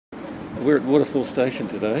We're at Waterfall Station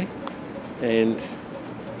today, and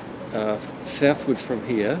southwards from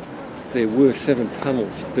here there were 7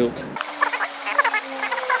 tunnels built.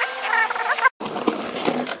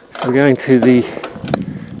 So we're going to the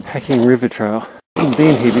Hacking River Trail. I haven't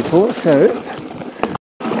been here before, so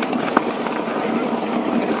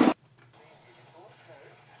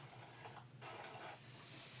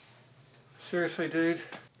seriously, dude?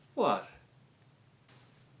 What?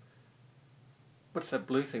 What's that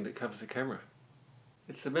blue thing that covers the camera?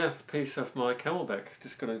 It's the mouthpiece of my Camelback.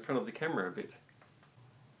 Just got in front of the camera a bit.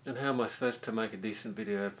 And how am I supposed to make a decent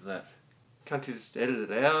video out of that? Can't you just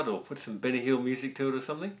edit it out or put some Benny Hill music to it or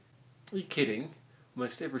something? Are you kidding?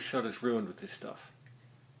 Almost every shot is ruined with this stuff.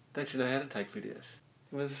 Don't you know how to take videos?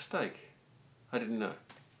 It was a mistake. I didn't know.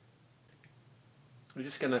 We're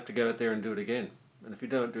just going to have to go out there and do it again. And if you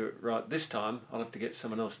don't do it right this time, I'll have to get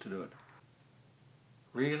someone else to do it.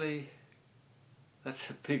 Really?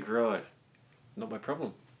 That's a big ride. Not my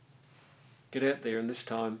problem. Get out there and this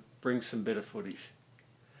time bring some better footage.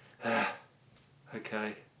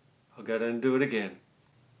 Okay, I'll go down and do it again.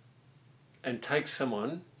 And take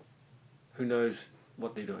someone who knows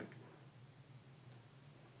what they're doing.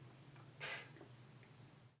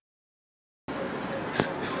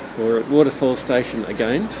 We're at Waterfall Station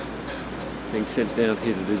again, being sent down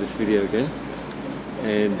here to do this video again.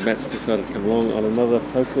 And Matt's decided to come along on another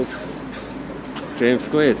Focus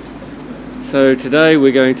Jam2. So today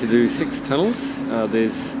we're going to do 6 tunnels.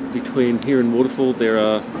 There's between here and Waterfall there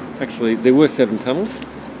were 7 tunnels,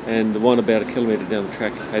 and the one about 1 kilometre down the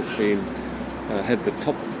track has been had the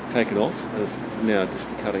top taken off and is now just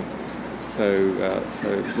a cutting. So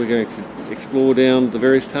we're going to explore down the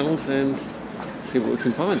various tunnels and see what we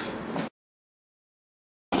can find.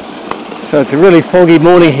 So it's a really foggy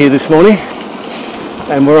morning here this morning,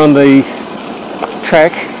 and we're on the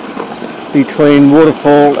track between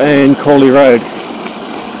Waterfall and Corley Road.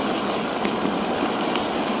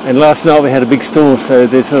 And last night we had a big storm, so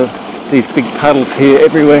there's these big puddles here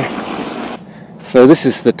everywhere. So this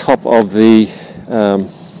is the top of the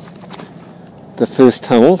first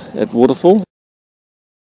tunnel at Waterfall.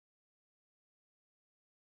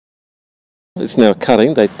 It's now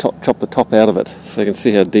cutting. They chop the top out of it, so you can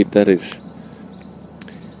see how deep that is.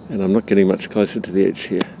 And I'm not getting much closer to the edge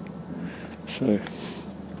here.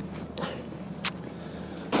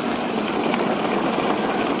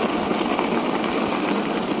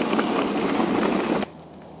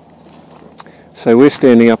 So we're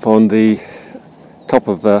standing up on the top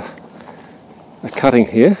of a cutting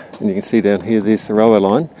here, and you can see down here there's the railway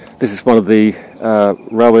line. This is one of the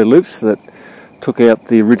railway loops that took out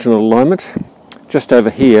the original alignment. Just over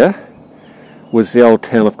here was the old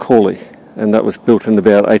town of Corley, and that was built in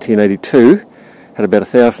about 1882. Had about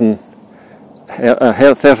 1,000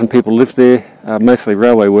 people lived there, mostly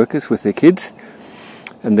railway workers with their kids.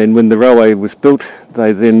 And then when the railway was built,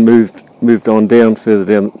 they then moved on down further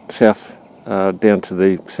down south, down to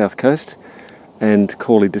the south coast, and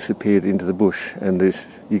Corley disappeared into the bush. And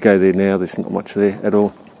you go there now, there's not much there at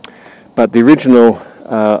all. But the original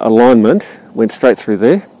alignment went straight through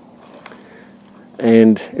there,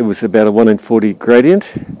 and it was about a 1 in 40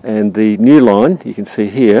 gradient, and the new line you can see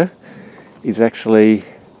here is actually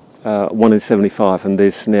 1 in 75, and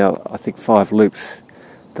there's now I think 5 loops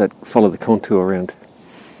that follow the contour around.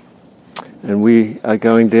 And we are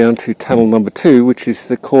going down to tunnel number 2, which is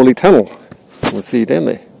the Corley Tunnel. We'll see you down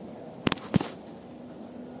there.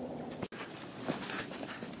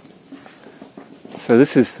 So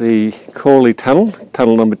this is the Corley Tunnel,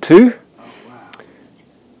 tunnel number 2,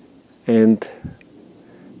 and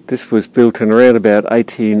this was built in around about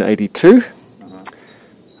 1882,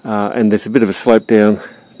 and there's a bit of a slope down,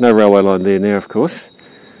 no railway line there now of course,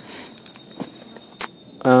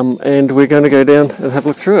 and we're going to go down and have a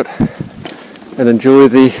look through it and enjoy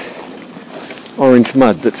the orange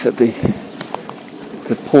mud that's at the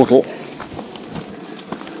portal.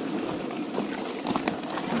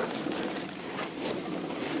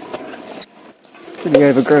 Pretty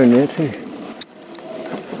overgrown now too.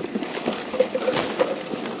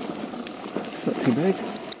 It's not too bad.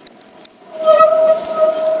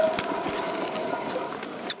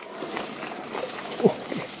 Oh,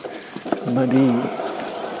 muddy.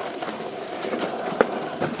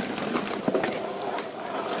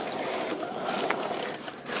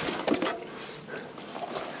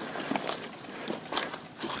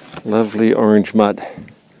 Lovely orange mud.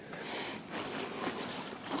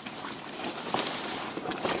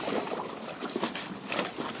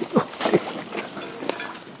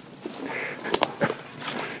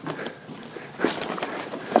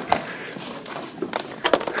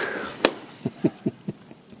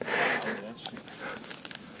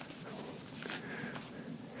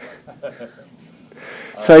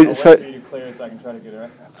 So I'll wait for you to clear so I can try to get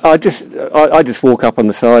around. I just walk up on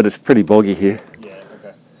the side. It's pretty boggy here. Yeah,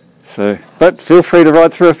 okay. So, but feel free to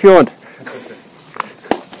ride through if you want.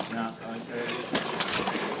 No,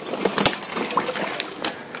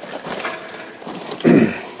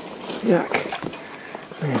 Yuck.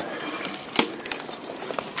 Man.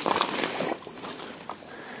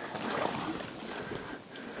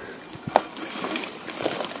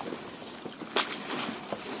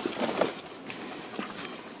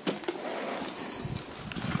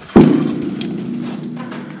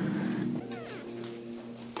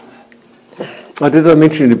 Did I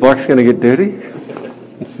mention your bike's going to get dirty?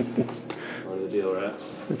 part of the deal, right?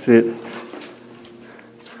 That's it.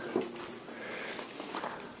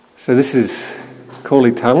 So this is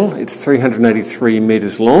Corley Tunnel. It's 383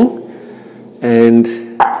 metres long and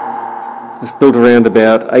it was built around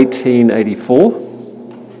about 1884.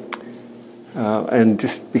 And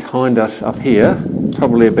just behind us up here,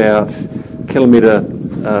 probably about a kilometre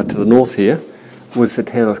to the north here, was the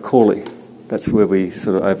town of Corley. That's where we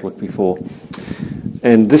sort of overlooked before.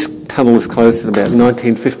 And this tunnel was closed in about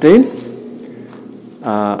 1915.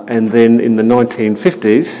 And then in the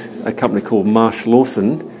 1950s, a company called Marsh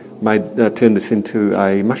Lawson turned this into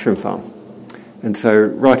a mushroom farm. And so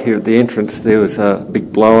right here at the entrance, there was a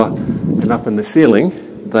big blower, and up in the ceiling,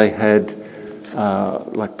 they had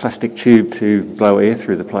like plastic tube to blow air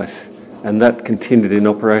through the place. And that continued in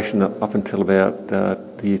operation up until about the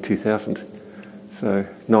year 2000. So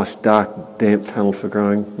nice dark damp tunnel for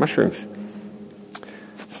growing mushrooms.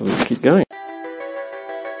 So let's keep going.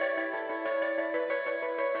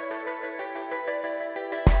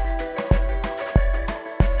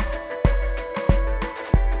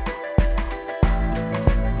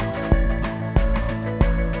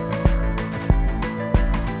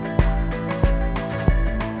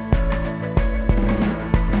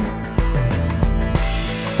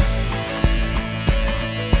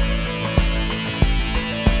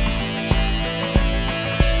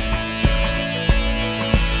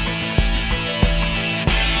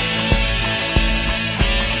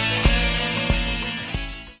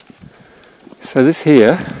 So this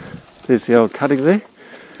here, there's the old cutting there,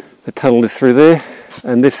 the tunnel is through there,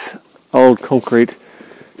 and this old concrete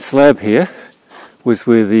slab here was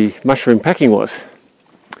where the mushroom packing was.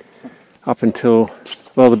 Up until,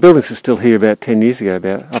 well, the buildings are still here about 10 years ago,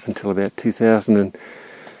 up until about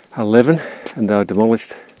 2011, and they were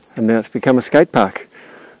demolished, and now it's become a skate park.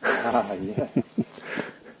 Yeah.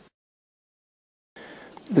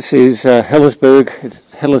 This is Helensburgh, it's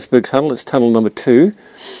Helensburgh Tunnel, it's tunnel number 2.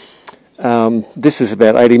 This is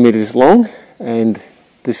about 80 metres long, and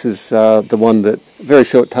this is the one that, very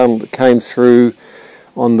short tunnel that came through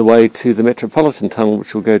on the way to the Metropolitan Tunnel,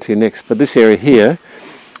 which we'll go to next. But this area here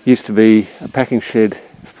used to be a packing shed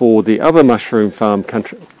for the other mushroom farm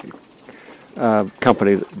company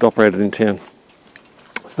that operated in town.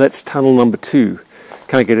 So that's tunnel number 2.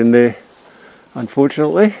 Can't get in there,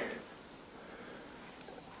 unfortunately.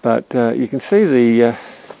 But you can see the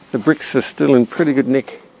bricks are still in pretty good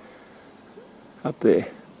nick up there.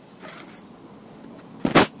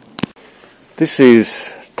 This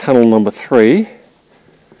is tunnel number 3.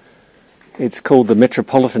 It's called the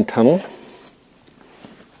Metropolitan Tunnel.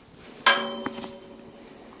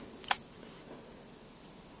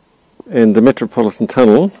 And the Metropolitan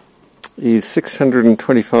Tunnel is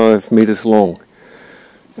 625 metres long.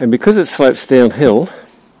 And because it slopes downhill,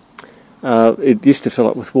 it used to fill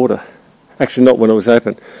up with water. Actually, not when it was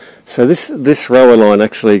open. So this railway line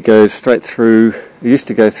actually goes straight through, it used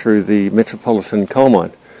to go through the Metropolitan coal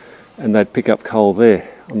mine, and they'd pick up coal there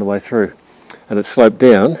on the way through. And it sloped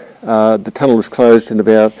down. The tunnel was closed in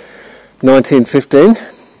about 1915,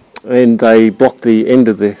 and they blocked the end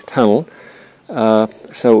of the tunnel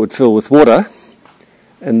so it would fill with water,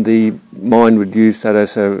 and the mine would use that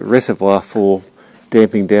as a reservoir for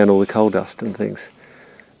damping down all the coal dust and things.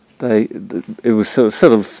 It was sort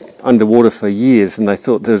of underwater for years, and they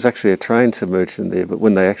thought there was actually a train submerged in there, but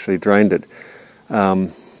when they actually drained it,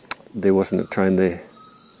 there wasn't a train there.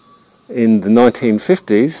 In the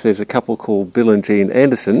 1950s, there's a couple called Bill and Jean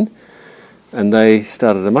Anderson, and they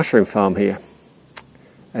started a mushroom farm here.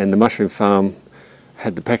 And the mushroom farm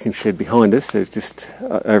had the packing shed behind us, it was just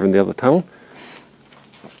over in the other tunnel.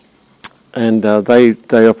 And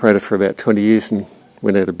they operated for about 20 years and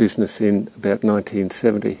went out of business in about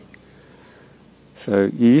 1970.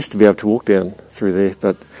 So you used to be able to walk down through there,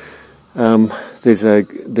 but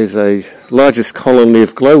there's a largest colony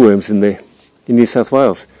of glowworms in there, in New South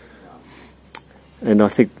Wales. And I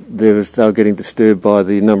think they were getting disturbed by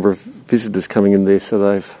the number of visitors coming in there, so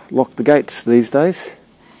they've locked the gates these days.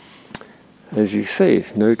 As you see,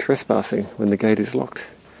 no trespassing when the gate is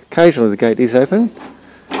locked. Occasionally the gate is open,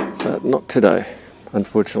 but not today,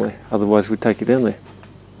 unfortunately. Otherwise we'd take you down there.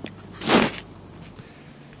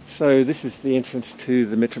 So this is the entrance to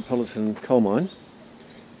the Metropolitan Coal Mine,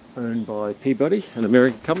 owned by Peabody, an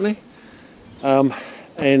American company.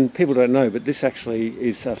 And people don't know, but this actually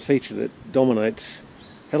is a feature that dominates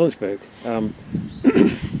Helensburgh. And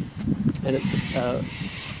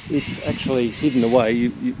it's actually hidden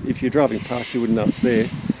away. If you're driving past, you wouldn't know it's there.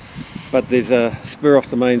 But there's a spur off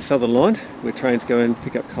the main southern line where trains go in,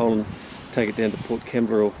 pick up coal and take it down to Port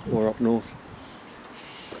Kembla or up north.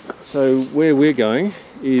 So where we're going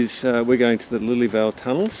is we're going to the Lilyvale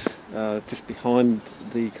tunnels, just behind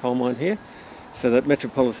the coal mine here. So that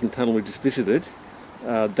Metropolitan tunnel we just visited,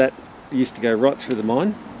 that used to go right through the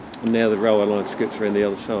mine, and now the railway line skirts around the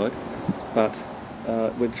other side. But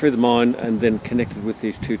went through the mine and then connected with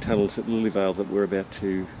these two tunnels at Lilyvale that we're about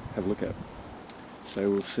to have a look at. So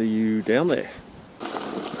we'll see you down there.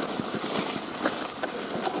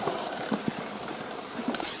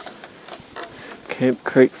 Camp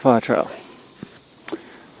Creek Fire Trail.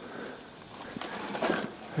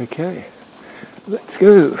 Okay, let's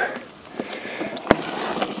go.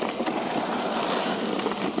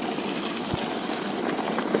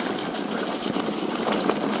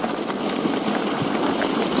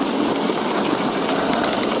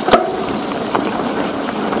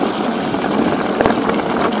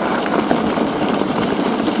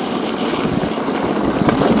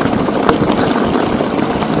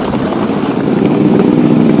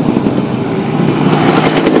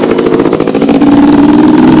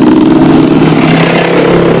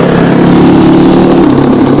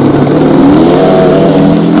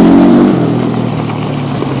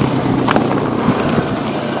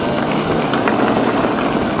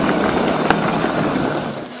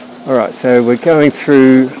 Alright, so we're going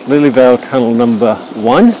through Lilyvale Tunnel number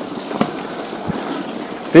 1.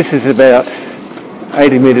 This is about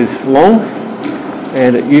 80 metres long,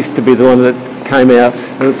 and it used to be the one that came out,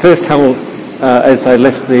 the first tunnel as they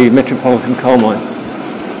left the Metropolitan Coal Mine.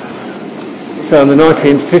 So in the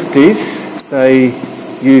 1950s they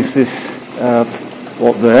used this,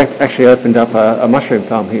 they actually opened up a mushroom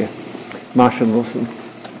farm here, Marsh and Wilson.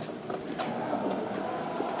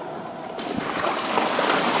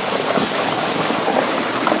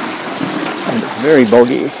 Very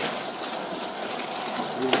boggy.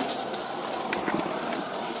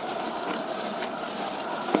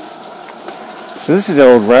 So this is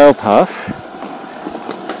the old rail path,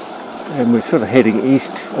 and we're sort of heading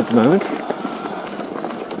east at the moment.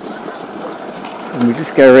 And we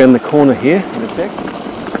just go around the corner here in a sec.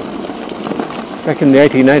 Back in the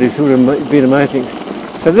 1880s it would have been amazing.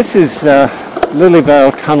 So this is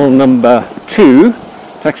Lilyvale Tunnel number 2.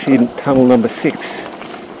 It's actually tunnel number 6.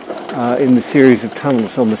 In the series of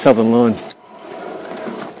tunnels on the southern line.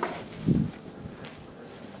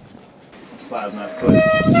 Flat of my foot.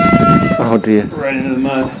 Oh dear. Right into the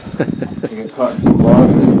mud. I got caught in some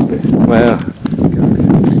logs. Wow.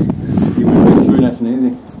 You went right through nice and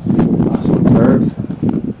easy. Some curves.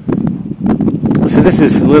 So this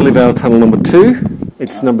is Lilyvale Tunnel number 2.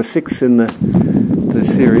 It's number 6 in the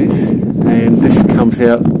series, and this comes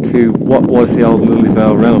out to what was the old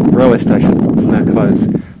Lilyvale railway station. It's now closed.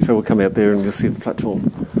 So we'll come out there and you'll see the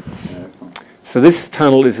platform. So this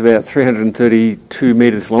tunnel is about 332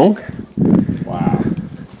 metres long. Wow.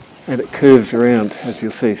 And it curves around, as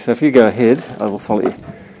you'll see. So if you go ahead, I will follow you.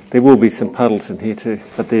 There will be some puddles in here too,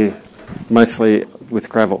 but they're mostly with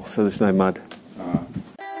gravel, so there's no mud.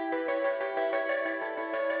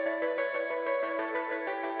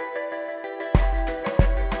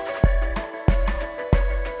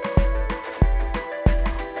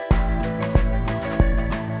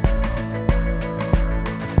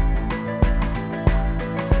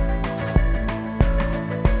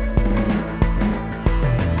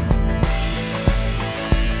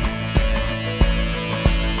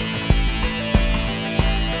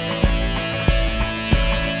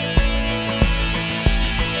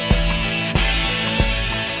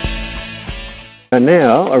 We're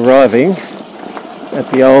now arriving at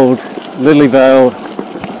the old Lilyvale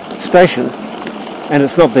station, and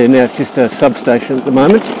it's not there now, it's just a substation at the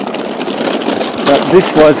moment. But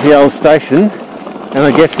this was the old station, and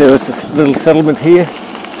I guess there was a little settlement here,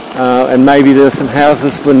 and maybe there were some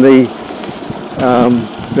houses when the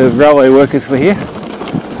railway workers were here.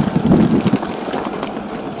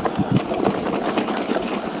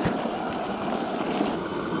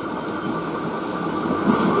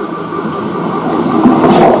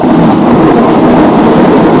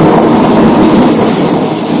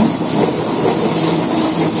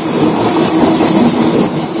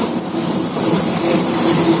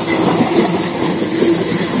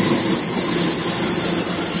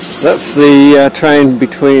 That's the train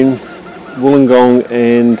between Wollongong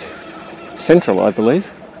and Central, I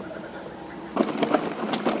believe.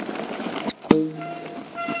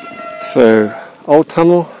 So, old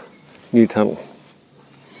tunnel, new tunnel.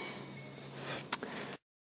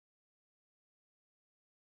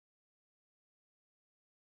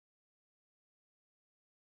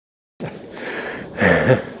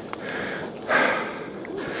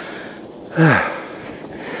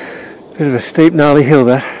 Bit of a steep, gnarly hill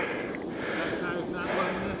there.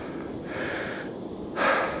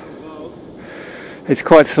 It's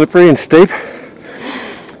quite slippery and steep.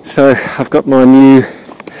 So I've got my new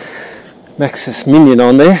Maxxis Minion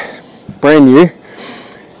on there, brand new,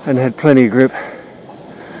 and had plenty of grip.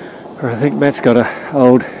 Or I think Matt's got an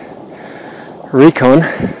old Recon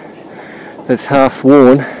that's half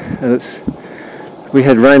worn, and we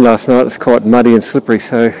had rain last night. It's quite muddy and slippery,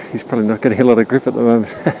 so he's probably not getting a lot of grip at the moment.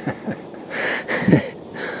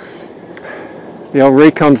 The old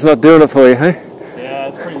Recon's not doing it for you, hey? Yeah,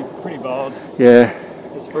 it's pretty bald. Yeah.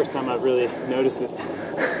 It's the first time I've really noticed it.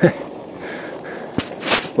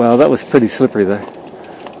 Well, that was pretty slippery though.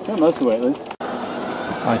 Not most of the way at least.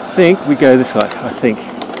 I think we go this way, I think.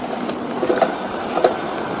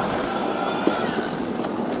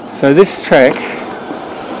 So this track,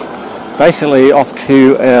 basically off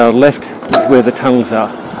to our left is where the tunnels are,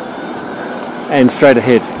 and straight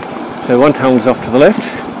ahead. So one tunnel is off to the left,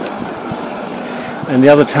 and the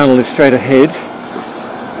other tunnel is straight ahead,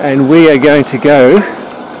 and we are going to go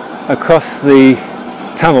across the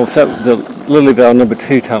tunnel, so the Lilyvale number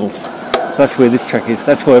 2 tunnels. That's where this track is.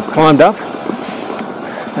 That's where I've climbed up,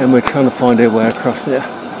 and we're trying to find our way across there.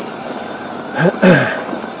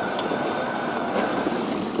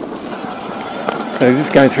 So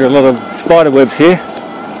just going through a lot of spider webs here,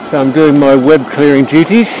 so I'm doing my web clearing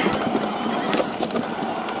duties.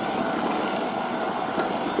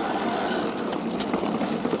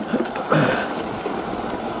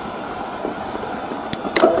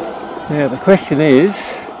 Now the question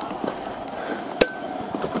is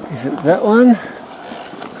it that one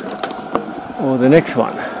or the next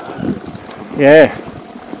one? Yeah.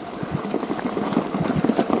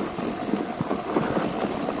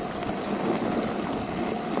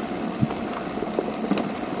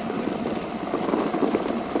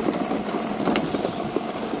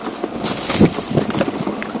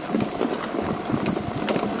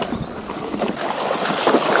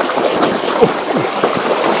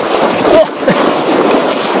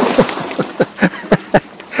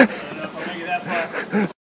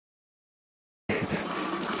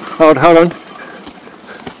 Hold on.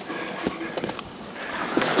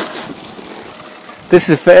 This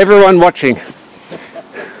is for everyone watching.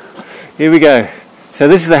 Here we go. So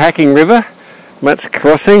this is the Hacking River. Matt's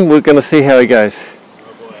crossing. We're going to see how he goes.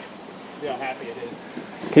 Oh boy. See how happy it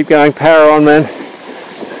is. Keep going. Power on, man.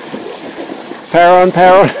 Power on,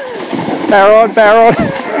 power on. Power on, power on.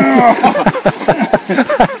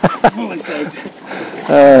 Fully soaked.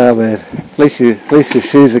 Oh man. At least your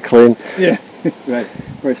shoes are clean. Yeah, that's right.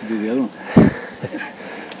 Probably should do the other one.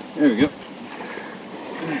 There we go.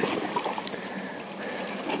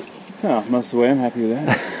 Oh, most of the way I'm happy with that.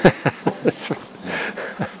 That's right.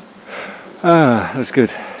 Ah, that's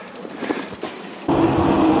good.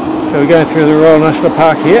 So we're going through the Royal National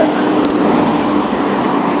Park here.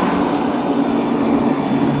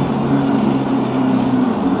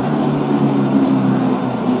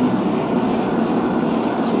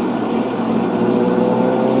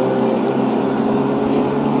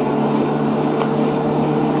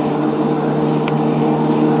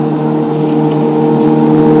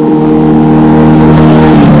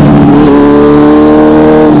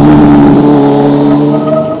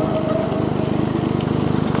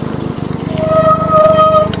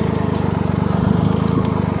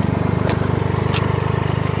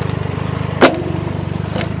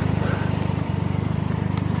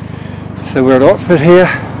 So we're at Otford here,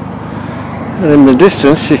 and in the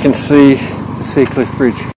distance you can see the Seacliff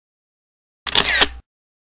Bridge.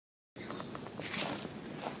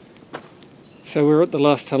 So we're at the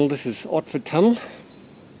last tunnel. This is Otford Tunnel,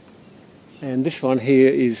 and this one here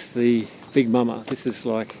is the Big Mama. This is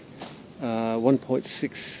like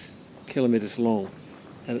 1.6 kilometres long,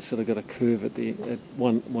 and it's sort of got a curve at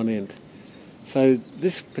one end. So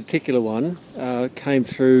this particular one came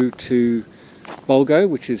through to Bulgo,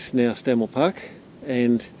 which is now Stanmore Park,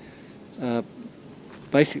 and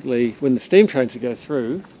basically when the steam trains would go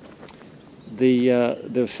through, there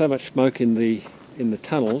was so much smoke in the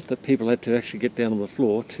tunnel that people had to actually get down on the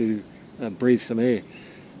floor to breathe some air.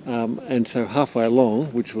 And so halfway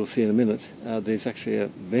along, which we'll see in a minute, there's actually a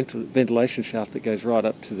ventilation shaft that goes right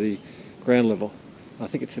up to the ground level, I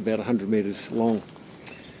think it's about 100 metres long.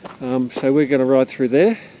 So we're going to ride through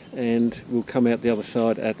there and we'll come out the other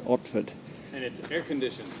side at Otford. And it's air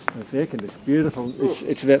conditioned. It's air conditioned, beautiful.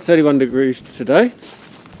 It's about 31 degrees today,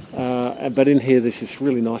 but in here there's this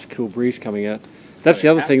really nice cool breeze coming out. That's the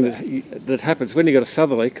other thing that happens when you got a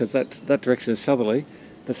southerly, because that direction is southerly.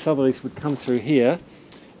 The southerlies would come through here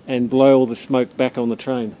and blow all the smoke back on the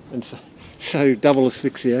train, and so double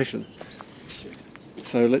asphyxiation.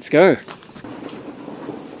 So let's go.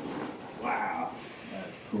 Wow,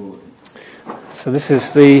 that's cool. So this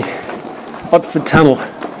is the Otford Tunnel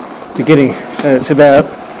beginning. So it's about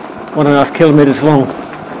 1.5 kilometres long.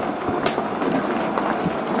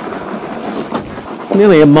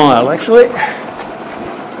 Nearly a mile actually.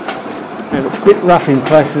 And it's a bit rough in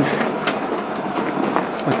places.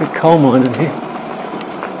 It's like a coal mine in here.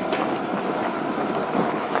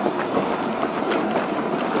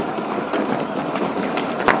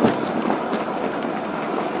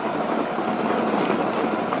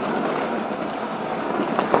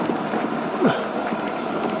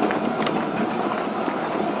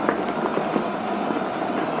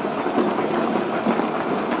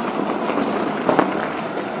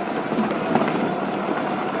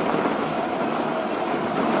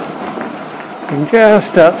 You can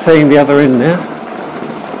just start seeing the other end now.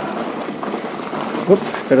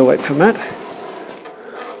 Whoops, better wait for Matt.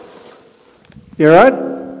 You alright?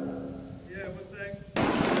 Yeah,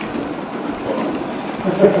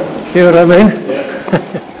 what's that? See what I mean?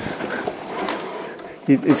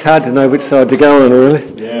 Yeah. It's hard to know which side to go on, really.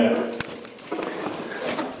 Yeah.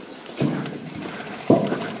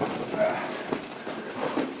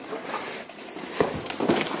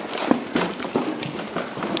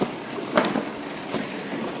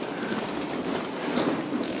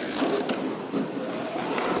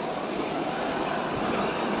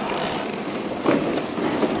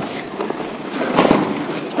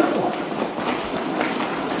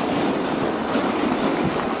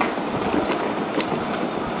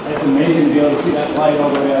 It's amazing to be able to see that light all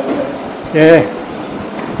the way out there.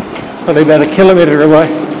 Yeah, probably about 1 kilometre away.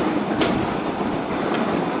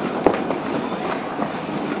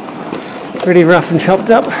 Pretty rough and chopped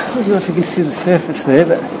up. I don't know if you can see the surface there,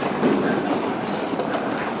 but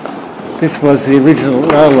this was the original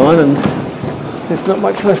rail line and there's not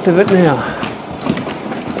much left of it now.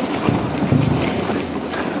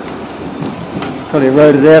 It's probably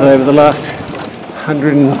eroded out over the last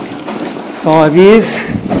 105 years.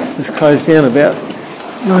 It was closed down about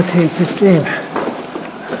 1915.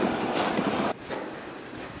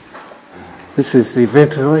 This is the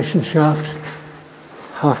ventilation shaft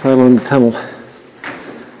halfway along the tunnel.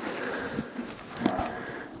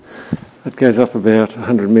 It goes up about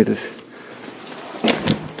 100 metres.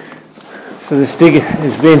 So this digger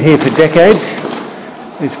has been here for decades.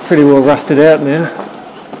 It's pretty well rusted out now.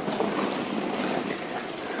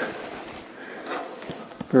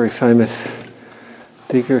 Very famous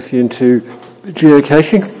digger if you're into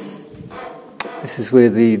geocaching. This is where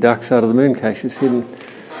the dark side of the moon cache is hidden.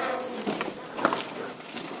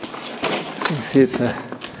 So you can see it's a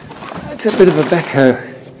bit of a backhoe.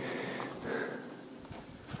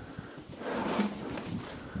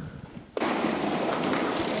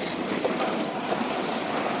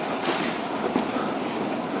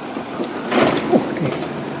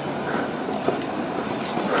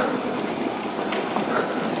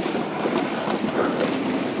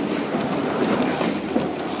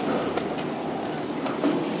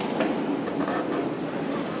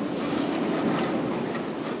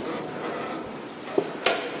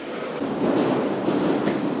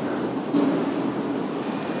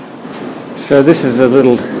 So this is a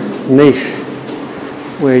little niche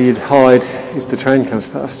where you'd hide if the train comes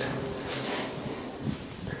past.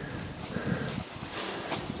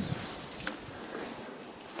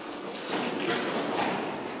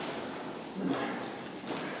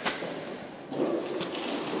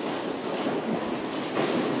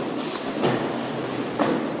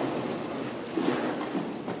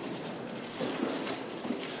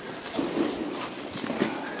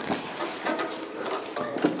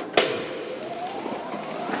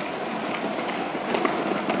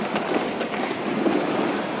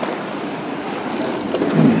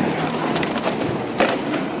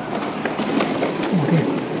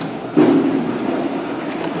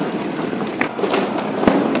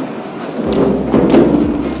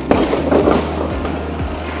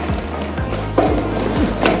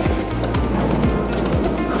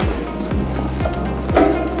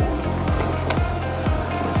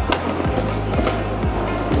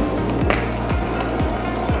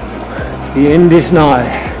 The end is nigh.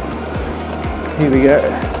 Here we go.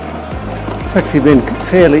 It's actually been a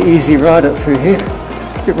fairly easy ride up through here.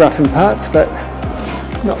 A bit rough in parts, but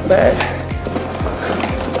not bad.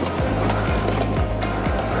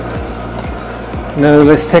 No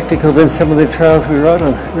less technical than some of the trails we ride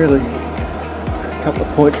on. Really, a couple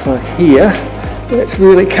of points like here, where it's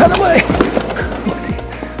really cut away.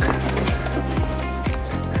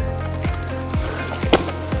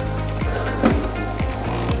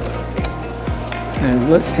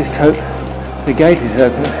 And let's just hope the gate is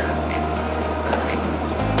open.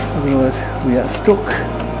 Otherwise, we are stuck.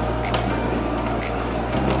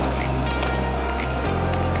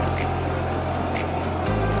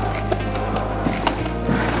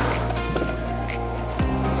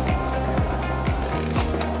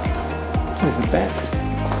 There's a bat.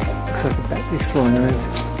 Looks like a bat is flying around.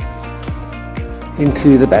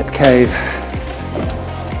 Into the bat cave.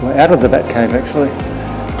 Well, out of the bat cave actually.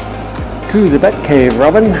 To the bat cave,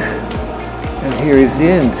 Robin. And here is the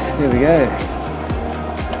end. There we go.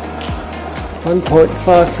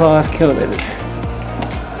 1.55 kilometres.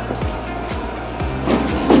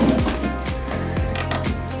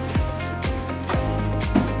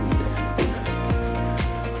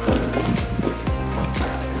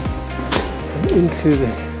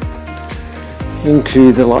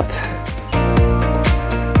 Into the light.